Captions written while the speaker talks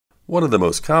One of the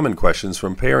most common questions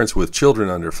from parents with children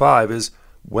under 5 is,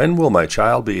 when will my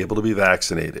child be able to be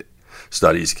vaccinated?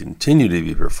 Studies continue to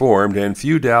be performed, and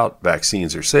few doubt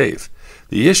vaccines are safe.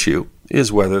 The issue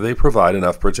is whether they provide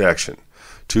enough protection.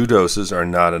 2 doses are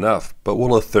not enough, but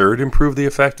will a third improve the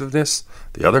effectiveness?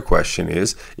 The other question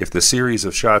is if the series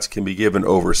of shots can be given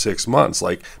over 6 months,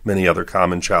 like many other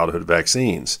common childhood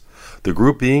vaccines. The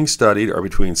group being studied are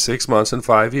between 6 months and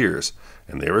 5 years,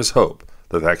 and there is hope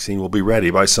the vaccine will be ready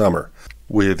by summer.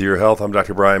 With your health, I'm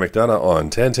Dr. Brian McDonough on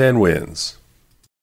 1010 Wins.